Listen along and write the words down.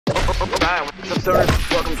Alright, what's up,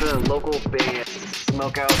 stoners? Welcome to the local band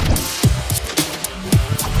Smokeout.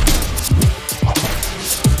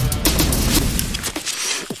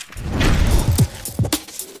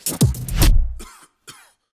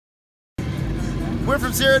 We're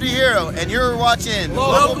from Zero to Hero, and you're watching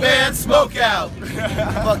Local Band Smokeout.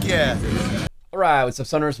 Fuck yeah. Alright, what's up,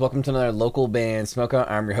 Suners? Welcome to another local band Smokeout.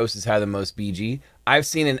 I'm your host, is How the Most BG. I've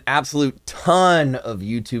seen an absolute ton of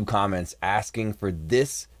YouTube comments asking for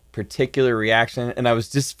this particular reaction, and I was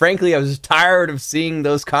just tired of seeing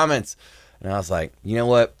those comments. And I was like, you know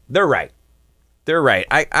what? They're right. They're right.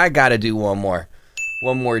 I gotta do one more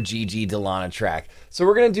Gigi De Lana track. So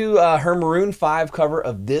we're gonna do her Maroon 5 cover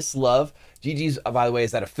of This Love. Gigi's, by the way,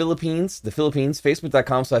 is out of the Philippines,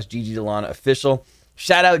 facebook.com/Gigi De Lana official.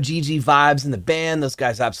 Shout out Gigi Vibes in the band. Those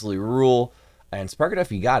guys absolutely rule. And spark it up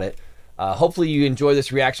if you got it. Hopefully you enjoy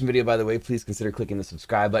this reaction video, by the way. Please consider clicking the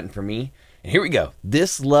subscribe button for me. And here we go.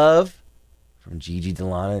 This Love from Gigi De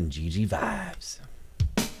Lana and Gigi Vibes.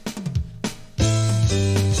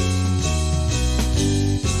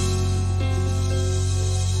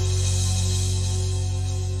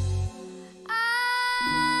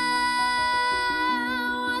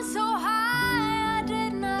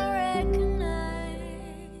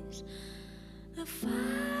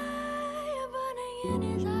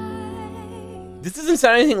 This doesn't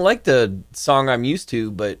sound anything like the song I'm used to,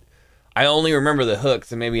 but I only remember the hook,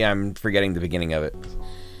 so maybe I'm forgetting the beginning of it.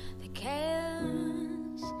 The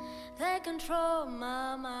chaos that control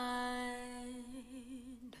my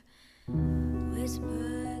mind, whisper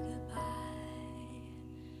goodbye.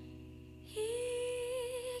 He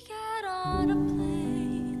got on a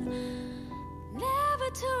plane, never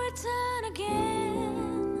to return again,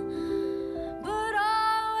 but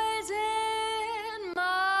always in my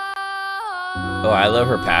heart. Oh, I love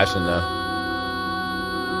her passion, though.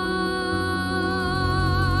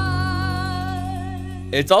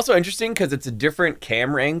 It's also interesting because it's a different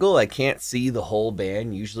camera angle. I can't see the whole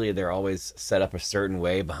band. Usually they're always set up a certain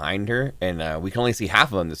way behind her, and we can only see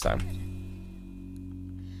half of them this time.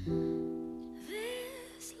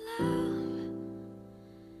 This love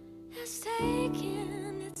has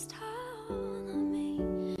taken its toll on me.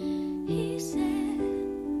 He said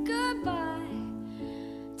goodbye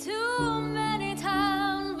too many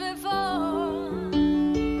times before,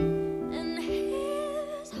 and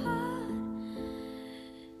his heart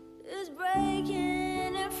is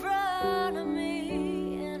breaking in front of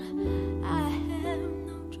me, and I have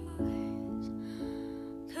no choice,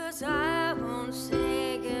 'cause I won't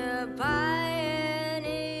say goodbye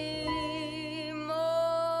anymore.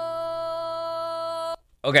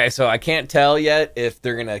 Okay, so I can't tell yet if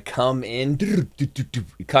they're gonna come in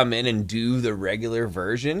and do the regular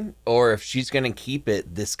version, or if she's gonna keep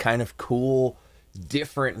it this kind of cool,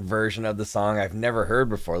 different version of the song I've never heard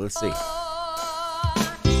before. Let's see.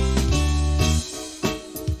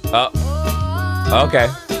 Oh, okay.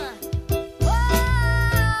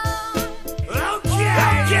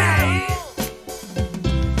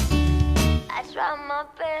 I try my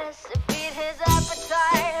best to feed his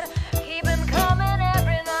appetite, keep him coming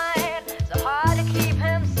every night, so hard to keep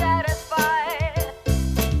him satisfied.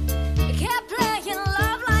 I kept playing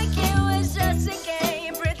love like it was just a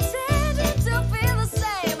game, pretending to feel the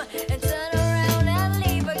same, and turn around and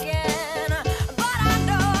leave again. But I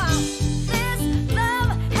know this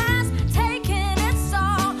love has taken its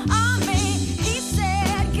toll on me. He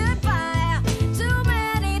said goodbye too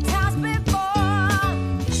many times before,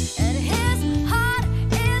 and his heart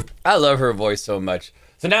is... I love her voice so much.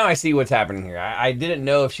 So now I see what's happening here. I didn't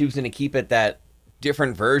know if she was going to keep it that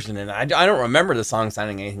different version, and I don't remember the song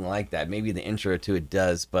sounding anything like that. Maybe the intro to it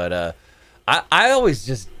does, but I always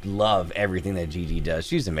just love everything that Gigi does.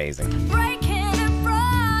 She's amazing. breaking in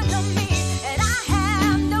front of me, and I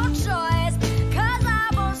have no choice, 'cause I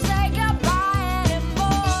won't say goodbye anymore.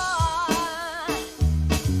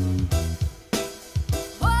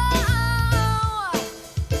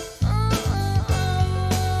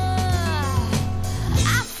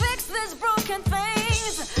 I fix these broken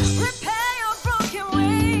things, repair your broken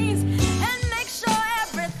wings, and make sure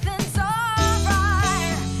everything's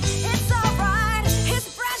alright. It's alright. His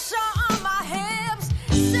pressure on my hips,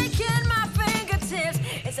 sinking my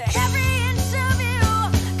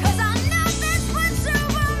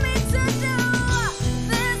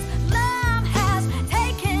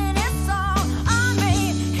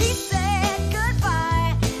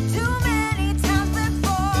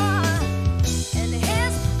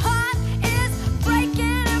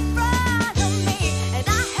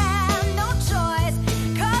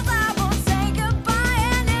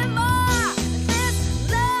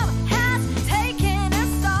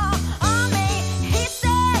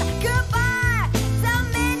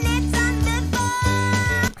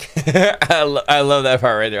I love that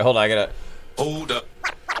part right there. Hold on, I gotta. Hold up.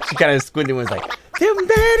 She kind of squinted and was like, "Too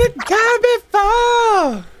bad it come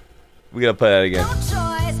before." We gotta play that again. No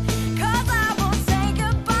choice, 'cause I won't say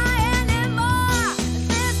goodbye anymore.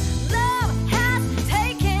 This love has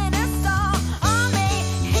taken its toll on me.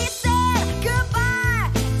 He said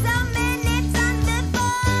goodbye so many times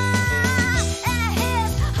before, and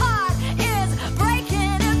his heart is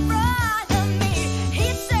breaking in front of me.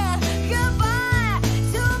 He said goodbye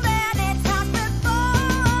too many times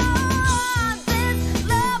before. This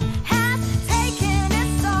love has taken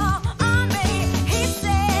its toll on me. He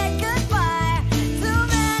said goodbye too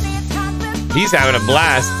many times before. He's having a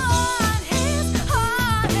blast. His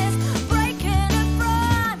heart is breaking in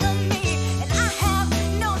front of me, and I have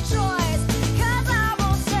no choice, 'cause I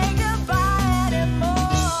won't say goodbye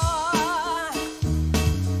anymore.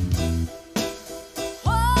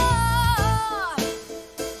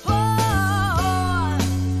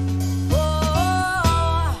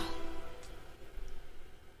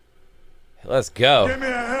 Let's go. Give me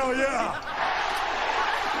a hell yeah.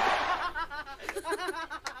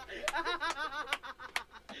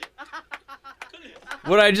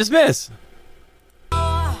 What did I just miss?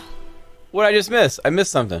 What did I just miss? I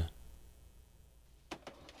missed something.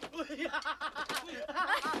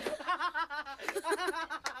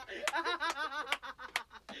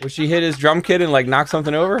 Would she hit his drum kit and like knock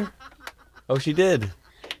something over? Oh, she did.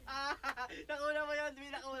 Nakuna mo yun,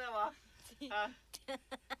 nakuna mo.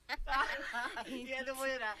 Ano mo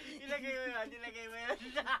yun ah? Ilagay mo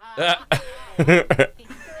yun.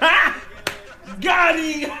 Got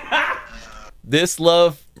him! This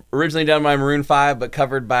Love, originally done by Maroon 5, but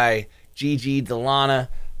covered by Gigi De Lana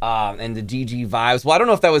and the Gigi Vibes. Well, I don't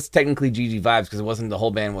know if that was technically Gigi Vibes because it wasn't, the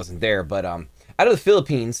whole band wasn't there, but out of the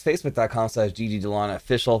Philippines, facebook.com/Gigi De Lana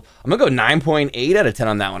official. I'm gonna go 9.8 out of 10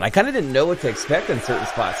 on that one. I kind of didn't know what to expect in certain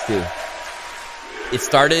spots too. It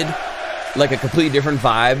started like a completely different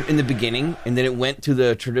vibe in the beginning, and then it went to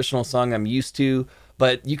the traditional song I'm used to,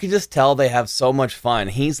 but you can just tell they have so much fun.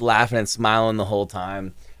 He's laughing and smiling the whole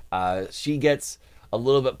time. She gets a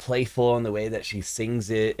little bit playful in the way that she sings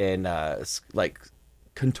it and like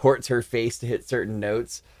contorts her face to hit certain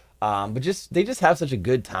notes. But they just have such a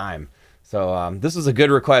good time. So this was a good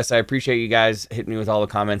request. I appreciate you guys hitting me with all the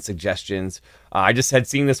comments, suggestions. I just had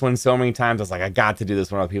seen this one so many times. I was like, I got to do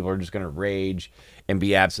this one. People are just going to rage and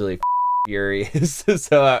be absolutely furious.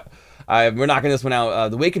 So we're knocking this one out.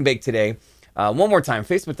 The Wake and Bake today. One more time,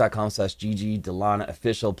 facebook.com/Gigi De Lana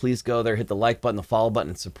official. Please go there, hit the like button, the follow button,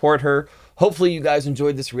 and support her. Hopefully you guys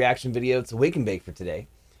enjoyed this reaction video. It's a Wake and Bake for today.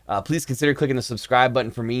 Please consider clicking the subscribe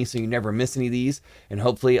button for me so you never miss any of these. And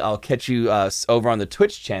hopefully I'll catch you over on the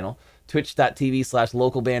Twitch channel,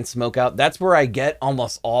 twitch.tv/localbandsmokeout. That's where I get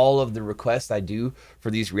almost all of the requests I do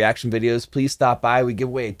for these reaction videos. Please stop by. We give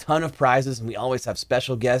away a ton of prizes, and we always have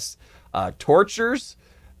special guests. Tortures.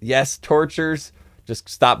 Yes, tortures. Just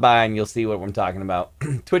stop by and you'll see what I'm talking about.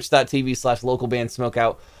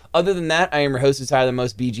 Twitch.tv/localbandsmokeout. Other than that, I am your host who's higher than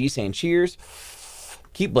most, BG, saying cheers,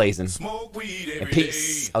 keep blazing, Smoke weed and every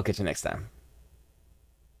peace. day. I'll catch you next time.